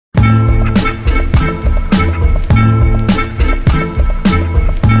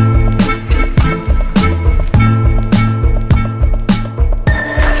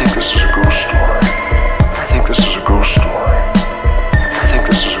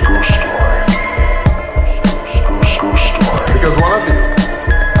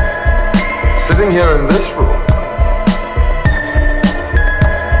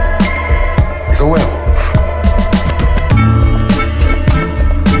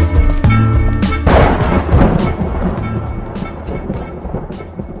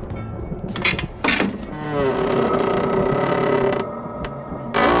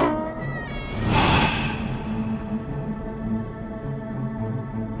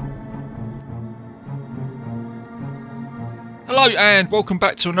Hello and welcome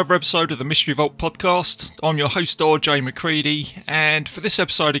back to another episode of the Mystery Vault podcast. I'm your host RJ McCready, and for this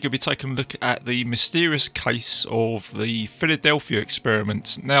episode I'm going to be taking a look at the mysterious case of the Philadelphia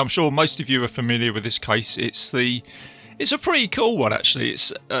experiment. Now I'm sure most of you are familiar with this case. It's a pretty cool one actually.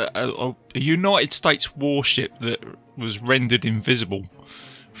 It's a United States warship that was rendered invisible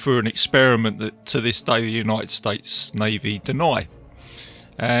through an experiment that to this day the United States Navy deny.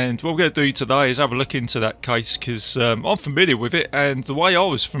 And what we're going to do today is have a look into that case because I'm familiar with it, and the way I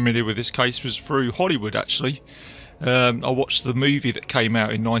was familiar with this case was through Hollywood actually. I watched the movie that came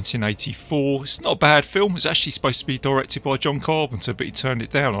out in 1984. It's not a bad film. It's actually supposed to be directed by John Carpenter, but he turned it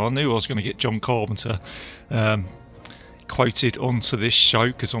down. I knew I was going to get John Carpenter quoted onto this show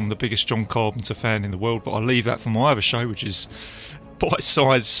because I'm the biggest John Carpenter fan in the world, but I'll leave that for my other show, which is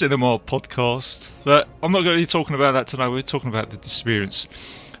Bite-Sized Cinema Podcast. But I'm not going to be talking about that today. We're talking about the disappearance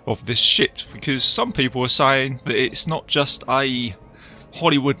of this ship, because some people are saying that it's not just a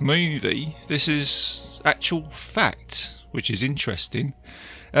Hollywood movie, this is actual fact, which is interesting.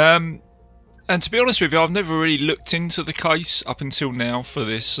 And to be honest with you, I've never really looked into the case up until now for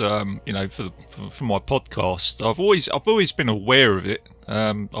this, for my podcast. I've always been aware of it.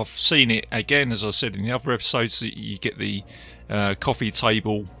 I've seen it again, as I said in the other episodes, that you get the coffee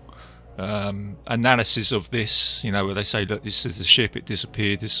table analysis of this, where they say, look, this is the ship, it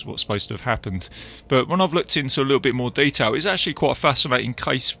disappeared, this is what's supposed to have happened. But when I've looked into a little bit more detail, it's actually quite a fascinating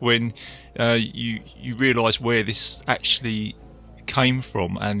case when you realise where this actually came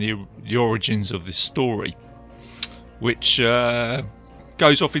from and the origins of this story, which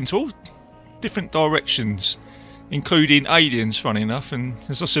goes off into all different directions, including aliens, funny enough. And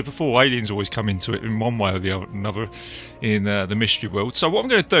as I said before, aliens always come into it in one way or the other, another in the mystery world. So what I'm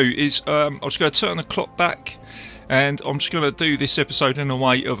going to do is I'm just going to turn the clock back, and I'm just going to do this episode in a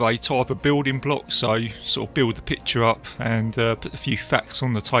way of a type of building block, so sort of build the picture up and put a few facts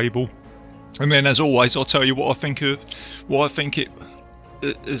on the table, and then as always I'll tell you what I think it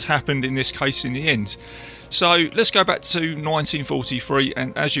has happened in this case in the end. So let's go back to 1943,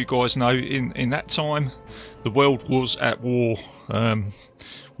 and as you guys know, in that time the world was at war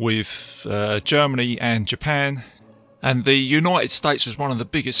with Germany and Japan, and the United States was one of the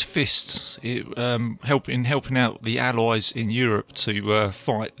biggest fists helping out the Allies in Europe to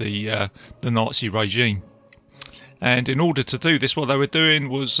fight the Nazi regime. And in order to do this, what they were doing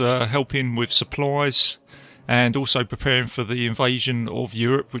was helping with supplies and also preparing for the invasion of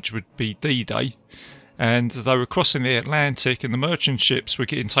Europe, which would be D-Day. And they were crossing the Atlantic, and the merchant ships were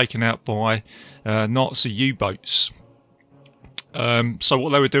getting taken out by Nazi U-boats. So what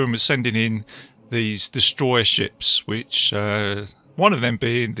they were doing was sending in these destroyer ships, which one of them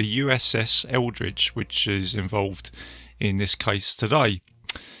being the USS Eldridge, which is involved in this case today.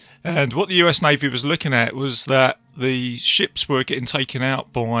 And what the US Navy was looking at was that the ships were getting taken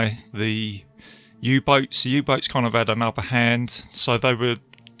out by the U-boats. The U-boats kind of had an upper hand, so they were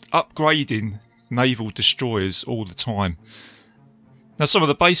upgrading naval destroyers all the time. Now some of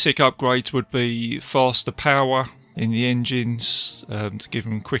the basic upgrades would be faster power in the engines to give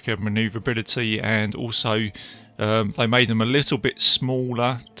them quicker manoeuvrability, and also they made them a little bit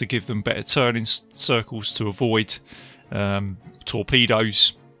smaller to give them better turning circles to avoid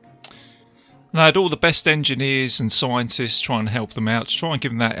torpedoes. They had all the best engineers and scientists trying to help them out, to try and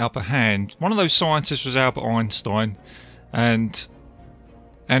give them that upper hand. One of those scientists was Albert Einstein,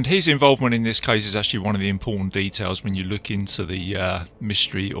 and his involvement in this case is actually one of the important details when you look into the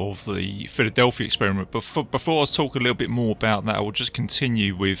mystery of the Philadelphia experiment. But before I talk a little bit more about that, I will just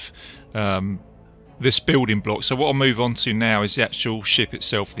continue with this building block. So what I'll move on to now is the actual ship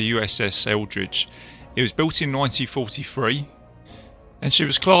itself, the USS Eldridge. It was built in 1943, and she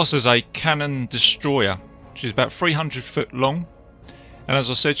was classed as a cannon destroyer. She's about 300 foot long, and as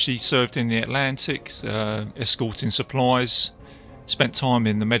I said, she served in the Atlantic, escorting supplies. Spent time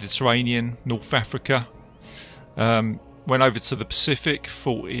in the Mediterranean, North Africa, went over to the Pacific,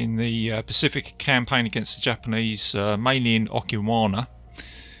 fought in the Pacific campaign against the Japanese, mainly in Okinawa,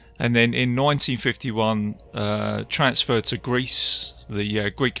 and then in 1951 transferred to Greece, the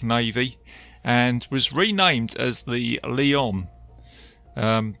Greek Navy, and was renamed as the Leon,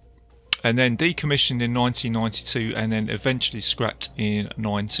 and then decommissioned in 1992, and then eventually scrapped in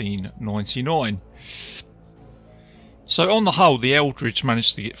 1999. So on the whole, the Eldridge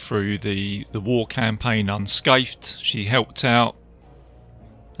managed to get through the war campaign unscathed. She helped out,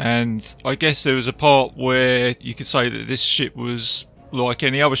 and I guess there was a part where you could say that this ship was like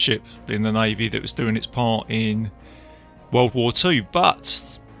any other ship in the Navy that was doing its part in World War II,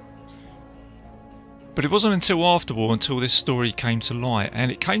 but But it wasn't until afterward until this story came to light,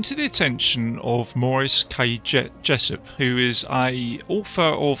 and it came to the attention of Maurice K. Jessup, who is a author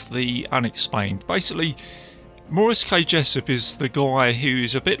of The Unexplained. Basically, Maurice K. Jessup is the guy who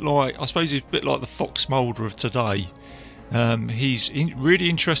is a bit like, I suppose he's a bit like the Fox Mulder of today. He's really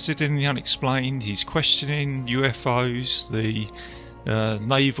interested in the unexplained. He's questioning UFOs, the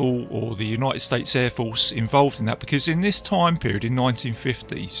naval or the United States Air Force involved in that, because in this time period, in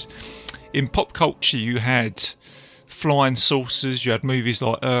 1950s, in pop culture you had flying saucers, you had movies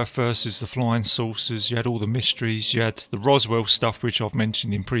like Earth versus the Flying Saucers, you had all the mysteries, you had the Roswell stuff, which I've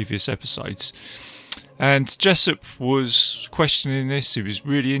mentioned in previous episodes. And Jessup was questioning this, he was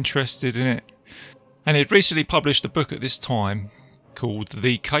really interested in it. And he had recently published a book at this time called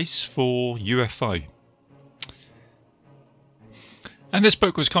The Case for UFO. And this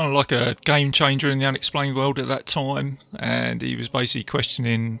book was kind of like a game changer in the unexplained world at that time. And he was basically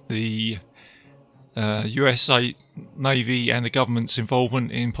questioning the USA Navy and the government's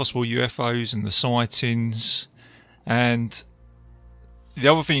involvement in possible UFOs and the sightings. And the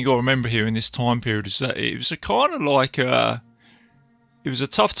other thing you got to remember here in this time period is that it was a kind of like it was a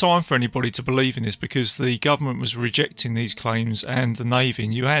tough time for anybody to believe in this, because the government was rejecting these claims and the Navy.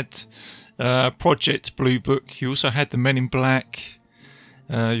 And you had Project Blue Book, you also had the Men in Black,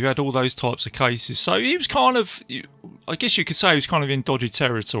 you had all those types of cases. So he was kind of, I guess you could say he was kind of in dodgy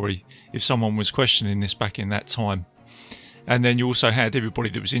territory if someone was questioning this back in that time. And then you also had everybody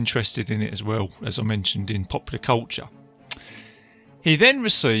that was interested in it as well, as I mentioned, in popular culture. He then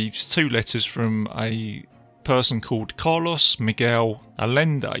receives 2 letters from a person called Carlos Miguel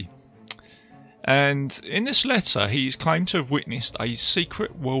Allende. And in this letter, he's claimed to have witnessed a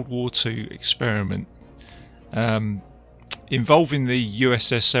secret World War II experiment involving the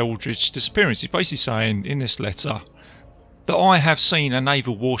USS Eldridge disappearance. He's basically saying in this letter that I have seen a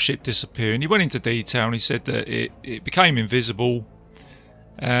naval warship disappear. And he went into detail and he said that it became invisible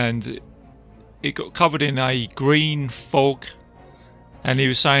and it got covered in a green fog. And he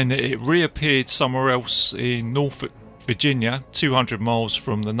was saying that it reappeared somewhere else in Norfolk, Virginia, 200 miles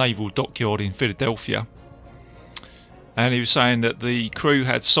from the naval dockyard in Philadelphia. And he was saying that the crew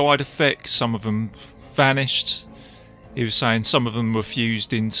had side effects, some of them vanished. He was saying some of them were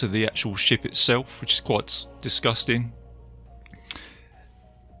fused into the actual ship itself, which is quite disgusting.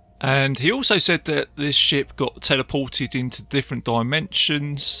 And he also said that this ship got teleported into different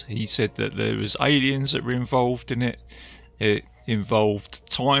dimensions. He said that there was aliens that were involved in it. It involved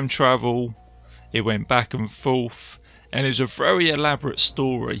time travel, it went back and forth, and it was a very elaborate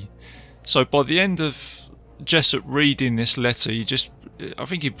story. So by the end of Jessup reading this letter, I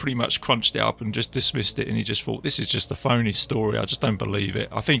think he pretty much crunched it up and just dismissed it, and he just thought, this is just a phony story, I just don't believe it.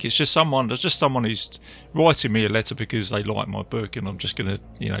 I think it's just someone who's writing me a letter because they like my book, and I'm just going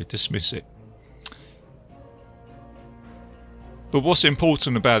to, dismiss it. But what's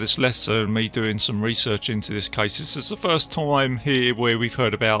important about this letter and me doing some research into this case is it's the first time here where we've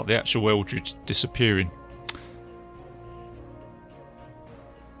heard about the actual Eldridge disappearing.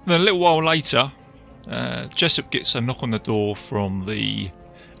 Then a little while later, Jessup gets a knock on the door from the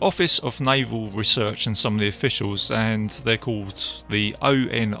Office of Naval Research and some of the officials, and they're called the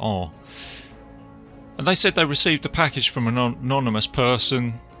ONR. And they said they received a package from an anonymous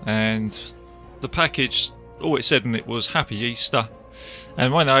person, and the package, all it said in it was Happy Easter,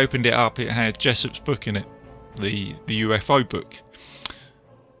 and when they opened it up it had Jessup's book in it, the UFO book.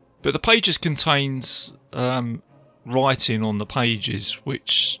 But the pages contained writing on the pages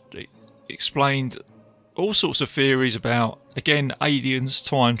which explained all sorts of theories about, again, aliens,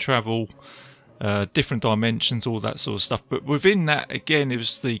 time travel, different dimensions, all that sort of stuff. But within that, again, it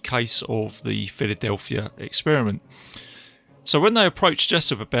was the case of the Philadelphia experiment. So when they approached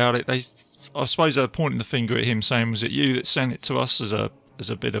Jessup about it, I suppose they were pointing the finger at him, saying, was it you that sent it to us as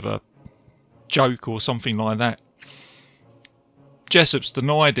a bit of a joke or something like that? Jessup's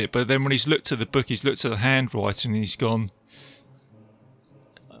denied it, but then when he's looked at the book, he's looked at the handwriting, and he's gone,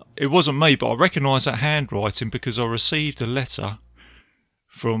 it wasn't me, but I recognise that handwriting because I received a letter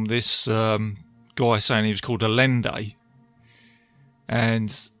from this guy saying he was called Allende,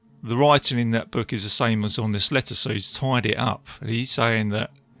 and the writing in that book is the same as on this letter, so he's tied it up. And he's saying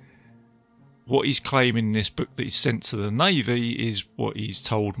that what he's claiming in this book that he sent to the Navy is what he's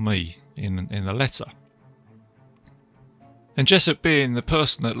told me in the letter. And Jessup, being the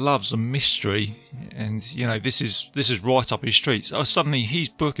person that loves a mystery, and this is right up his street, suddenly his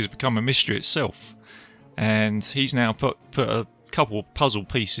book has become a mystery itself, and he's now put a couple of puzzle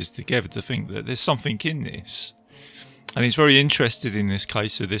pieces together to think that there's something in this. And he's very interested in this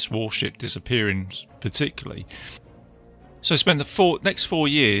case of this warship disappearing particularly. So I spent the next 4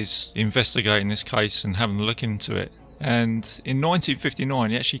 years investigating this case and having a look into it. And in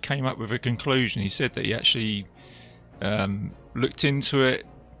 1959, he actually came up with a conclusion. He said that he actually looked into it.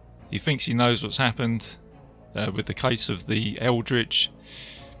 He thinks he knows what's happened with the case of the Eldridge.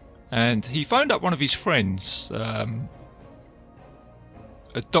 And he phoned up one of his friends, a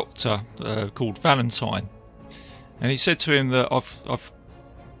doctor called Valentine. And he said to him that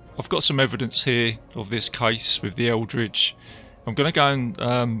I've got some evidence here of this case with the Eldridge. I'm going to go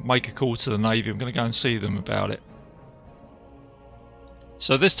and make a call to the Navy. I'm going to go and see them about it.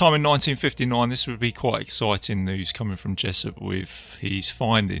 So this time in 1959, this would be quite exciting news coming from Jessup with his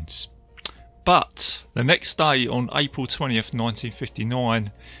findings. But the next day, on April 20th,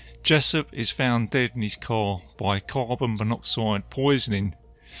 1959, Jessup is found dead in his car by carbon monoxide poisoning.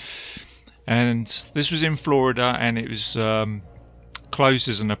 And this was in Florida, and it was closed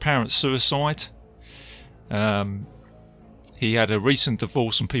as an apparent suicide. He had a recent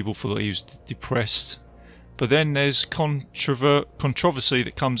divorce and people thought he was depressed. But then there's controversy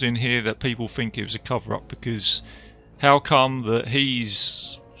that comes in here that people think it was a cover-up, because how come that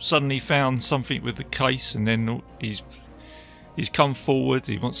he's suddenly found something with the case, and then he's come forward,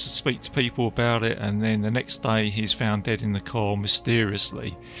 he wants to speak to people about it, and then the next day he's found dead in the car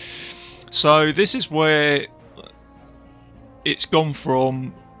mysteriously. So this is where it's gone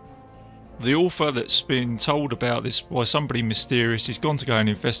from the author that's been told about this by somebody mysterious. He's gone to go and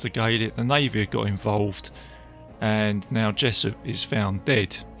investigate it. The Navy have got involved, and now Jessup is found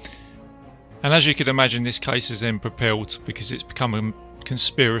dead. And as you can imagine, this case is then propelled, because it's become a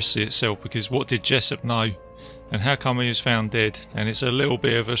conspiracy itself, because what did Jessup know? And how come he was found dead? And it's a little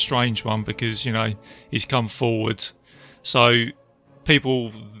bit of a strange one, because, you know, he's come forward. So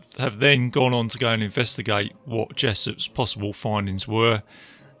people have then gone on to go and investigate what Jessup's possible findings were.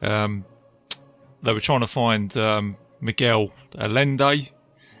 They were trying to find Miguel Allende,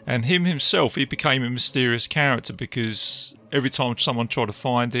 and him himself, he became a mysterious character, because every time someone tried to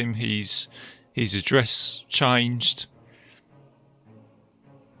find him, his address changed.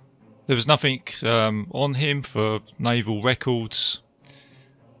 There was nothing on him for naval records.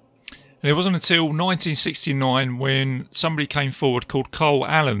 And it wasn't until 1969 when somebody came forward called Carl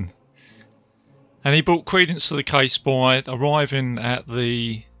Allen, and he brought credence to the case by arriving at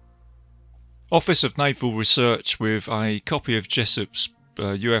the Office of Naval Research with a copy of Jessup's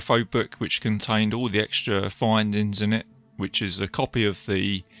UFO book, which contained all the extra findings in it, which is a copy of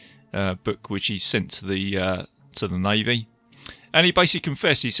the book which he sent to the Navy. And he basically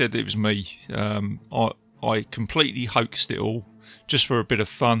confessed. He said it was me. I completely hoaxed it all just for a bit of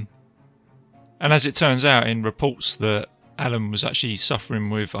fun. And as it turns out, in reports, that Allen was actually suffering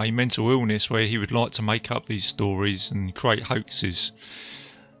with a mental illness where he would like to make up these stories and create hoaxes.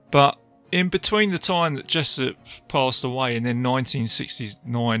 But in between the time that Jessup passed away and then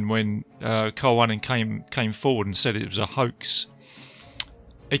 1969, when Carl Allen came forward and said it was a hoax,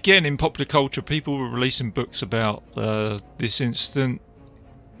 again in popular culture people were releasing books about this incident,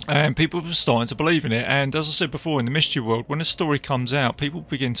 and people were starting to believe in it. And as I said before, in the mystery world, when a story comes out, people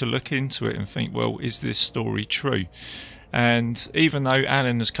begin to look into it and think, well, is this story true? And even though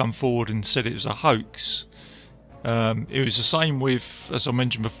Allen has come forward and said it was a hoax, it was the same with, as I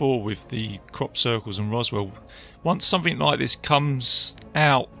mentioned before, with the crop circles and Roswell. Once something like this comes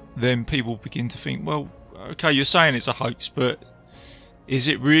out, then people begin to think, well, okay, you're saying it's a hoax, but is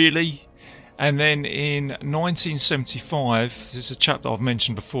it really? And then in 1975, there's a chap that I've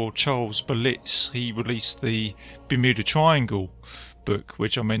mentioned before, Charles Berlitz. He released the Bermuda Triangle book,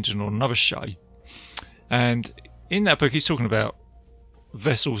 which I mentioned on another show. And in that book, he's talking about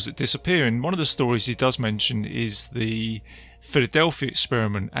vessels that disappear, and one of the stories he does mention is the Philadelphia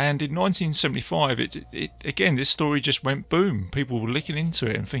experiment. And in 1975, again, this story just went boom. People were looking into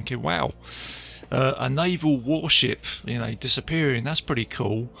it and thinking, wow, a naval warship, you know, disappearing, that's pretty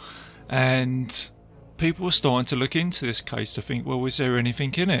cool. And people were starting to look into this case to think, well, is there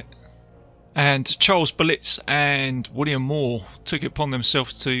anything in it? And Charles Berlitz and William Moore took it upon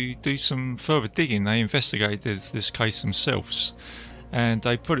themselves to do some further digging. They investigated this case themselves, and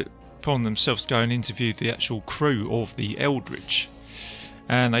they put it upon themselves to go and interview the actual crew of the Eldridge.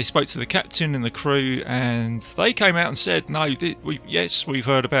 And they spoke to the captain and the crew, and they came out and said, no, yes, we've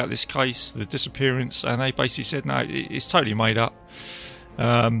heard about this case, the disappearance. And they basically said, no, it's totally made up.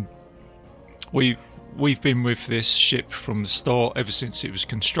 We've been with this ship from the start, ever since it was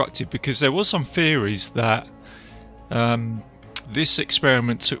constructed, because there was some theories that this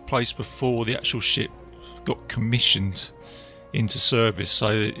experiment took place before the actual ship got commissioned into service.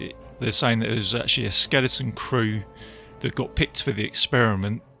 So they're saying that it was actually a skeleton crew that got picked for the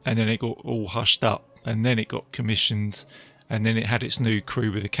experiment, and then it got all hushed up, and then it got commissioned, and then it had its new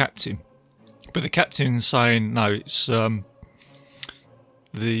crew with the captain. But the captain's saying no, it's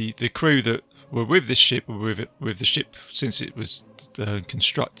the crew that were with this ship were with the ship since it was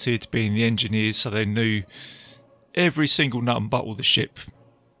constructed, being the engineers, so they knew every single nut and bolt of the ship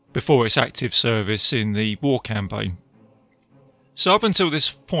before its active service in the war campaign. So up until this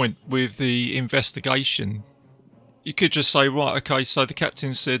point with the investigation, you could just say, right, okay, so the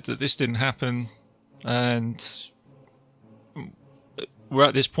captain said that this didn't happen, and we're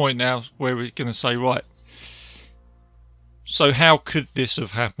at this point now where we're going to say, right, so how could this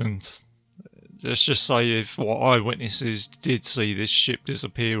have happened? Let's just say if eyewitnesses did see this ship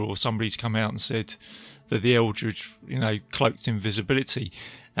disappear, or somebody's come out and said that the Eldridge, cloaked invisibility.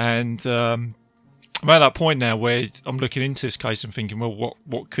 And I'm at that point now where I'm looking into this case and thinking, well,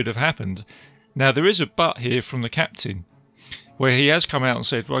 what could have happened? Now, there is a but here from the captain, where he has come out and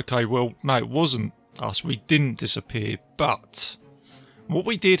said, okay, well, no, it wasn't us. We didn't disappear, but what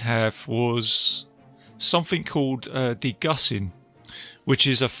we did have was something called degussing, which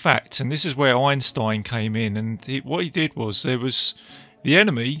is a fact. And this is where Einstein came in. And what he did was, there was the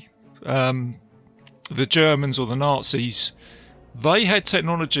enemy, the Germans or the Nazis, they had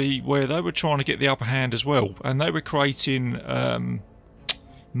technology where they were trying to get the upper hand as well. And they were creating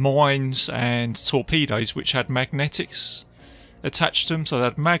mines and torpedoes which had magnetics attached to them. So they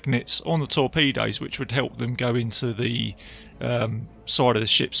had magnets on the torpedoes which would help them go into the side of the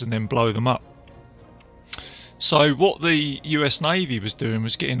ships and then blow them up. So what the US Navy was doing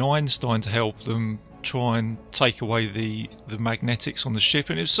was getting Einstein to help them try and take away the magnetics on the ship,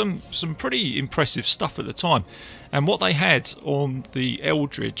 and it was some pretty impressive stuff at the time. And what they had on the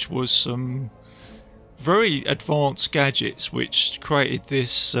Eldridge was some very advanced gadgets which created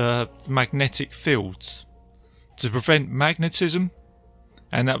this magnetic field to prevent magnetism,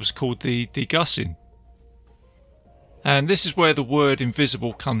 and that was called the degussing. And this is where the word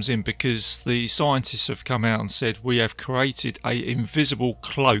invisible comes in, because the scientists have come out and said we have created an invisible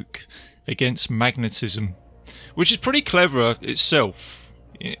cloak against magnetism, which is pretty clever itself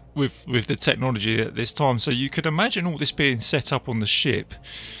with the technology at this time. So you could imagine all this being set up on the ship.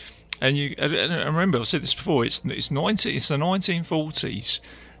 And I remember I've said this before. It's the 1940s,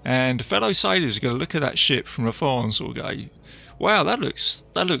 and fellow sailors are going to look at that ship from afar and sort of go, wow, that looks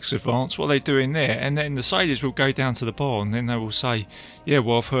advanced. What are they doing there? And then the sailors will go down to the bar, and then they will say, yeah,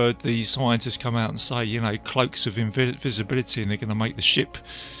 well, I've heard the scientists come out and say, cloaks of invisibility, and they're going to make the ship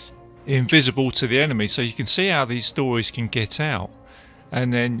invisible to the enemy. So you can see how these stories can get out.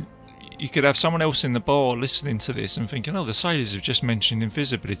 And then you could have someone else in the bar listening to this and thinking, oh, the sailors have just mentioned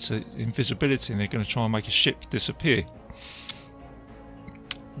invisibility, and they're going to try and make a ship disappear.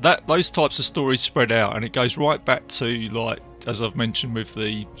 Those types of stories spread out, and it goes right back to, like, as I've mentioned with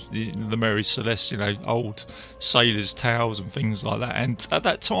the Mary Celeste, old sailors' tales and things like that. And at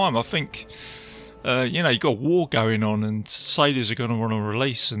that time, I think, you've got a war going on, and sailors are going to want to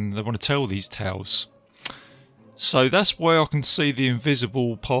release, and they want to tell these tales. So that's where I can see the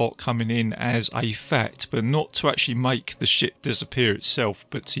invisible part coming in as a fact, but not to actually make the ship disappear itself,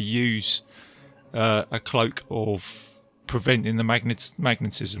 but to use a cloak of preventing the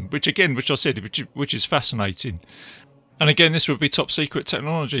magnetism, which I said, which is fascinating. And again, this would be top secret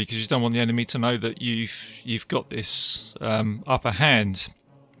technology, because you don't want the enemy to know that you've got this upper hand.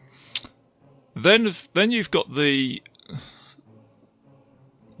 Then you've got the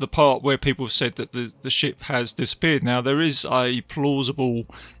part where people have said that the ship has disappeared. Now, there is a plausible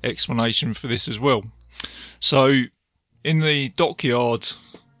explanation for this as well. So in the dockyard,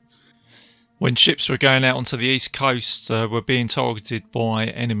 when ships were going out onto the east coast, were being targeted by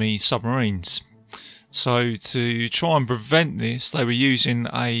enemy submarines. So to try and prevent this, they were using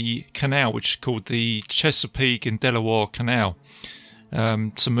a canal which is called the Chesapeake and Delaware Canal,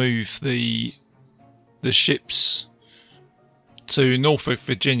 to move the ships to Norfolk,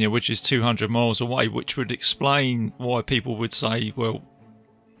 Virginia, which is 200 miles away, which would explain why people would say, well,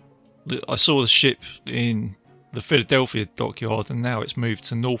 I saw the ship in the Philadelphia dockyard and now it's moved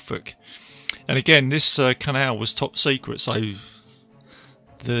to Norfolk. And again, this canal was top secret, so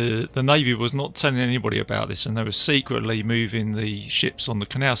the Navy was not telling anybody about this, and they were secretly moving the ships on the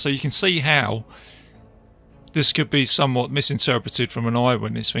canal. So you can see how this could be somewhat misinterpreted from an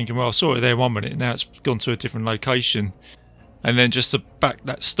eyewitness, thinking, well, I saw it there 1 minute, now it's gone to a different location. And then just to back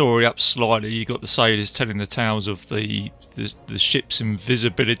that story up slightly, you got the sailors telling the tales of the ship's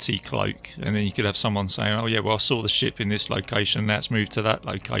invisibility cloak, and then you could have someone saying, oh yeah, well, I saw the ship in this location, now it's moved to that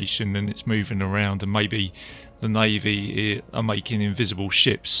location, and it's moving around, and maybe the Navy are making invisible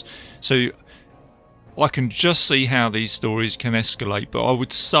ships. So I can just see how these stories can escalate, but I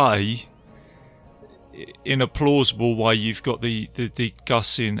would say in a plausible way, you've got the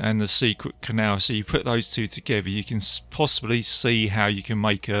Gussin and the secret canal. So you put those two together, you can possibly see how you can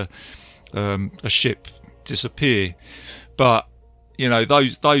make a ship disappear. But you know,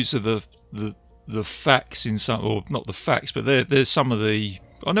 those are the facts in some, or not the facts, but there's some of the,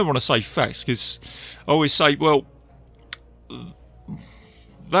 I don't want to say facts, because I always say, well,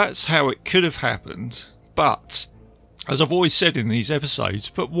 that's how it could have happened. But as I've always said in these episodes,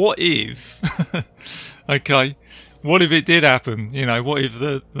 but what if okay, what if it did happen? You know, what if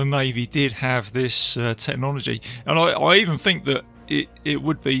the Navy did have this technology? And I even think that it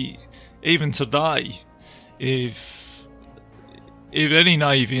would be, even today, if any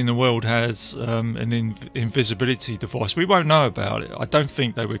Navy in the world has an invisibility device, we won't know about it. I don't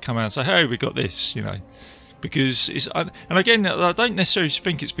think they would come out and say, hey, we got this, you know, because it's, and again, I don't necessarily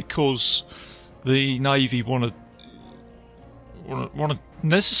think it's because the Navy want to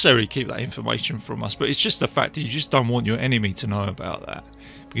necessarily keep that information from us, but it's just the fact that you just don't want your enemy to know about that,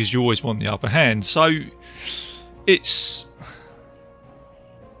 because you always want the upper hand. So it's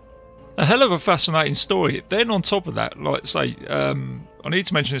a hell of a fascinating story. Then on top of that, like say, I need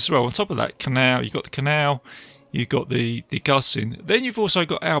to mention this as well, on top of that canal, you've got the canal, you've got the Gussin, then you've also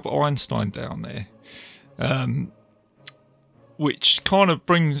got Albert Einstein down there, which kind of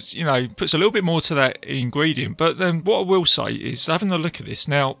brings, you know, puts a little bit more to that ingredient. But then what I will say is, having a look at this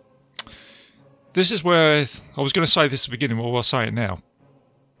now, this is where I was going to say this at the beginning, but I'll say it now,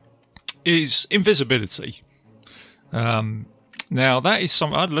 is invisibility. Now that is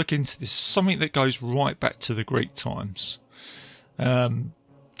something, I'd look into this, something that goes right back to the Greek times.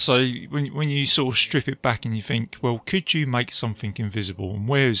 So when you sort of strip it back and you think, well, could you make something invisible, and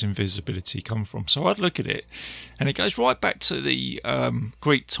where does invisibility come from? So I'd look at it, and it goes right back to the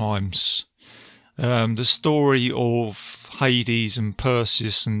Greek times. The story of Hades and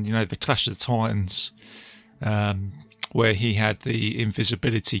Perseus, and you know, the Clash of the Titans, where he had the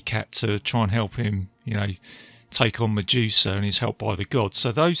invisibility cap to try and help him, you know, take on Medusa, and he's helped by the gods.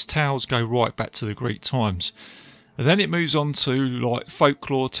 So those tales go right back to the Greek times. And then it moves on to like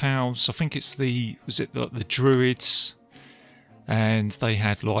folklore tales. I think it's the Druids, and they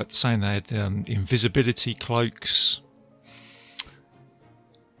had like saying they had invisibility cloaks.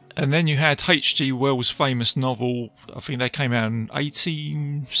 And then you had H.G. Wells' famous novel, I think they came out in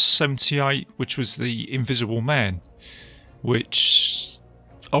 1878, which was The Invisible Man, which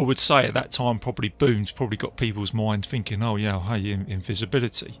I would say at that time probably boomed, probably got people's mind thinking, oh yeah, hey,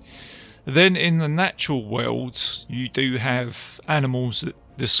 invisibility. Then in the natural world, you do have animals that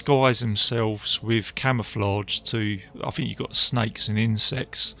disguise themselves with camouflage to, I think you've got snakes and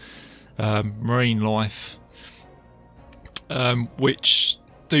insects, marine life, which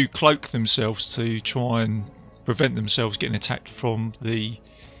do cloak themselves to try and prevent themselves getting attacked from the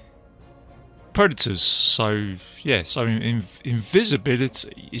predators. So yeah, so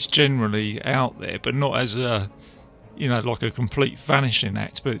invisibility is generally out there, but not as a, you know, like a complete vanishing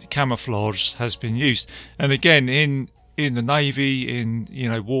act, but camouflage has been used. And again, in the Navy, in, you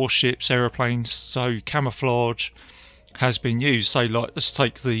know, warships, aeroplanes, so camouflage has been used. So like, let's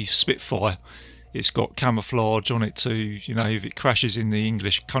take the Spitfire, it's got camouflage on it to, you know, if it crashes in the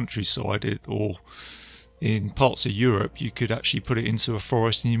English countryside or in parts of Europe, you could actually put it into a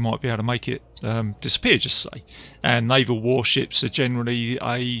forest and you might be able to make it disappear, just say. And naval warships are generally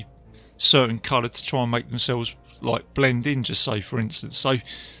a certain colour to try and make themselves like blend in, just say, for instance. So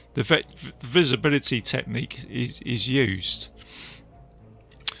the visibility technique is used.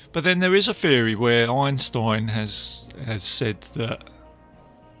 But then there is a theory where Einstein has said that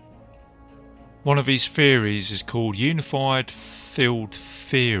one of his theories is called unified field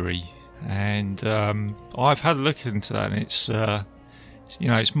theory. And I've had a look into that, and it's you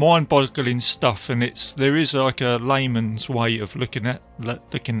know, it's mind-boggling stuff, and there is like a layman's way of looking at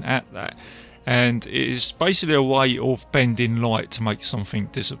that, and it is basically a way of bending light to make something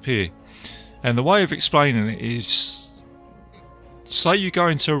disappear. And the way of explaining it is, say you go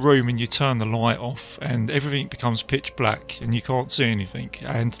into a room and you turn the light off and everything becomes pitch black and you can't see anything,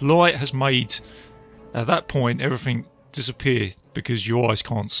 and light has made at that point everything disappear because your eyes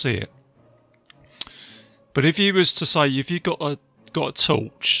can't see it. But if you was to say, if you got a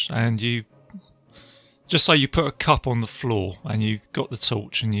torch and you just say you put a cup on the floor and you got the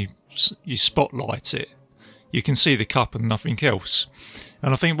torch and you spotlight it, you can see the cup and nothing else.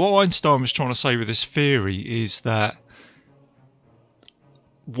 And I think what Einstein was trying to say with this theory is that,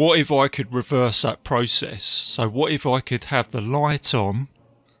 what if I could reverse that process? So what if I could have the light on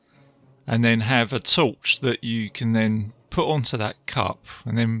and then have a torch that you can then put onto that cup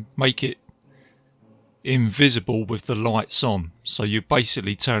and then make it invisible with the lights on. So you're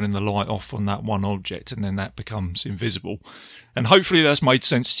basically turning the light off on that one object, and then that becomes invisible. And hopefully that's made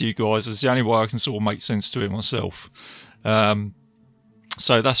sense to you guys. It's the only way I can sort of make sense to it myself.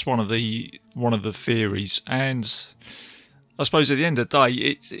 So that's one of the theories. And I suppose at the end of the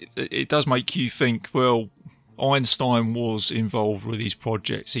day, it does make you think, well, Einstein was involved with these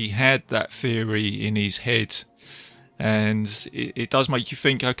projects. He had that theory in his head. And it does make you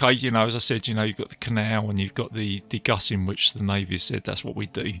think, okay, you know, as I said, you know, you've got the canal and you've got the degussing, which the Navy has said that's what we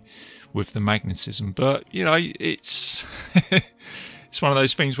do with the magnetism. But, you know, it's it's one of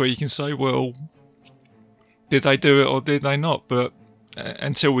those things where you can say, well, did they do it or did they not? But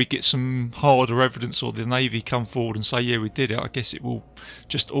until we get some harder evidence or the Navy come forward and say, yeah, we did it, I guess it will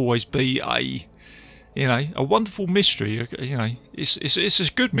just always be a wonderful mystery. You know, it's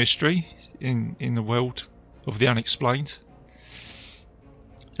a good mystery in the world of the unexplained.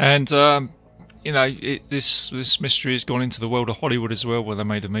 And you know, this mystery has gone into the world of Hollywood as well, where they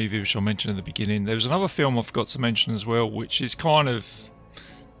made a movie which I mentioned in the beginning. There was another film I forgot to mention as well, which is kind of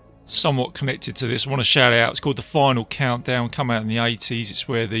somewhat connected to this. I want to shout it out. It's called The Final Countdown. Come out in the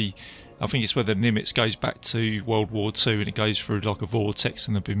 80s. I think it's where the Nimitz goes back to World War II, and it goes through like a vortex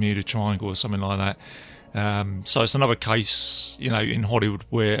in the Bermuda Triangle or something like that. So it's another case, you know, in Hollywood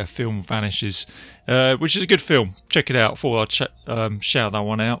where a film vanishes, which is a good film. Check it out. Thought I'd shout that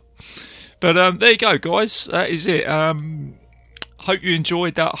one out. But there you go, guys. That is it. Hope you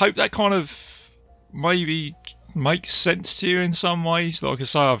enjoyed that. Hope that kind of maybe makes sense to you in some ways. Like I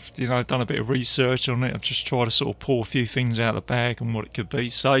say, I've done a bit of research on it. I've just tried to sort of pull a few things out of the bag and what it could be.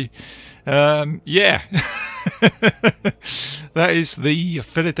 So yeah. That is the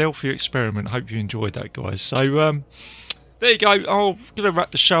Philadelphia experiment. Hope you enjoyed that, guys. So there you go. I'm going to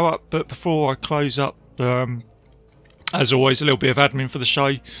wrap the show up, but before I close up, as always, a little bit of admin for the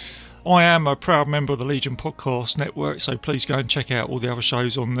show. I am a proud member of the Legion Podcast Network, so please go and check out all the other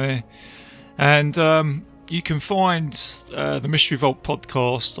shows on there. And you can find the Mystery Vault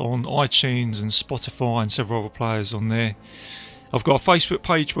podcast on iTunes and Spotify and several other players on there. I've got a Facebook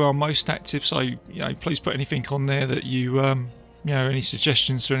page where I'm most active, so please put anything on there that you any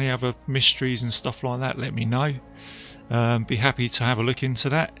suggestions for any other mysteries and stuff like that, let me know. Be happy to have a look into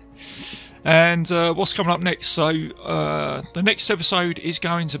that. And what's coming up next? So the next episode is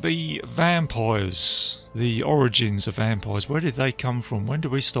going to be vampires, the origins of vampires. Where did they come from? When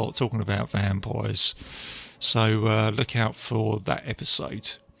did we start talking about vampires? So look out for that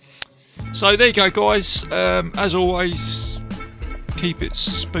episode. So there you go, guys. As always, keep it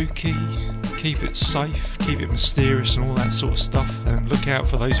spooky, keep it safe, keep it mysterious and all that sort of stuff, and look out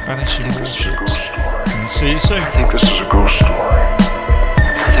for those vanishing warships. And see you soon. I think this is a ghost story.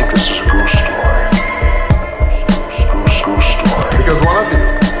 I think this is a ghost story. Ghost story. Because one of you,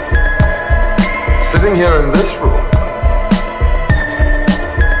 sitting here in this room,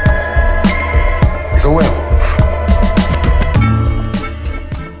 is a werewolf.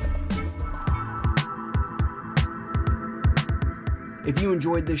 If you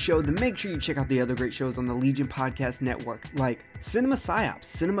enjoyed this show, then make sure you check out the other great shows on the Legion Podcast Network, like Cinema Psyops,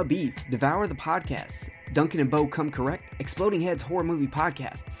 Cinema Beef, Devour the Podcast, Duncan and Bo Come Correct, Exploding Heads Horror Movie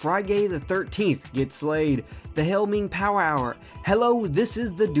Podcast, Friday the 13th, Get Slayed, The Helming Power Hour, Hello, This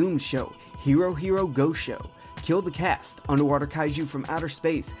is the Doom Show, Hero Hero Go Show, Kill the Cast, Underwater Kaiju from Outer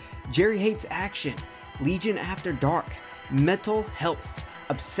Space, Jerry Hates Action, Legion After Dark, Mental Health,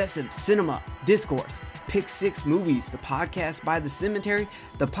 Obsessive Cinema, Discourse, Pick 6 Movies, the podcast by The Cemetery,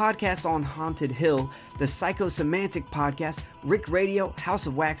 the podcast on Haunted Hill, the Psychosemantic podcast, Rick Radio, House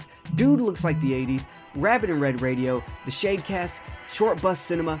of Wax, Dude Looks Like the 80s, Rabbit and Red Radio, the Shadecast, Short Bus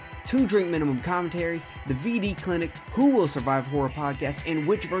Cinema, 2 Drink Minimum Commentaries, the VD Clinic, Who Will Survive Horror Podcast, and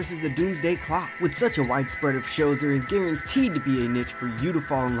Witch vs. the Doomsday Clock. With such a wide spread of shows, there is guaranteed to be a niche for you to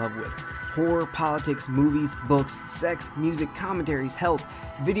fall in love with. Horror, politics, movies, books, sex, music, commentaries, health,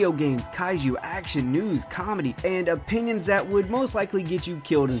 video games, kaiju, action, news, comedy, and opinions that would most likely get you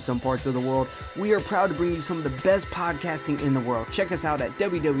killed in some parts of the world. We are proud to bring you some of the best podcasting in the world. Check us out at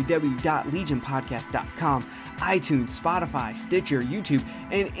www.legionpodcast.com, iTunes, Spotify, Stitcher, YouTube,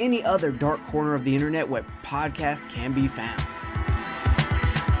 and any other dark corner of the internet where podcasts can be found.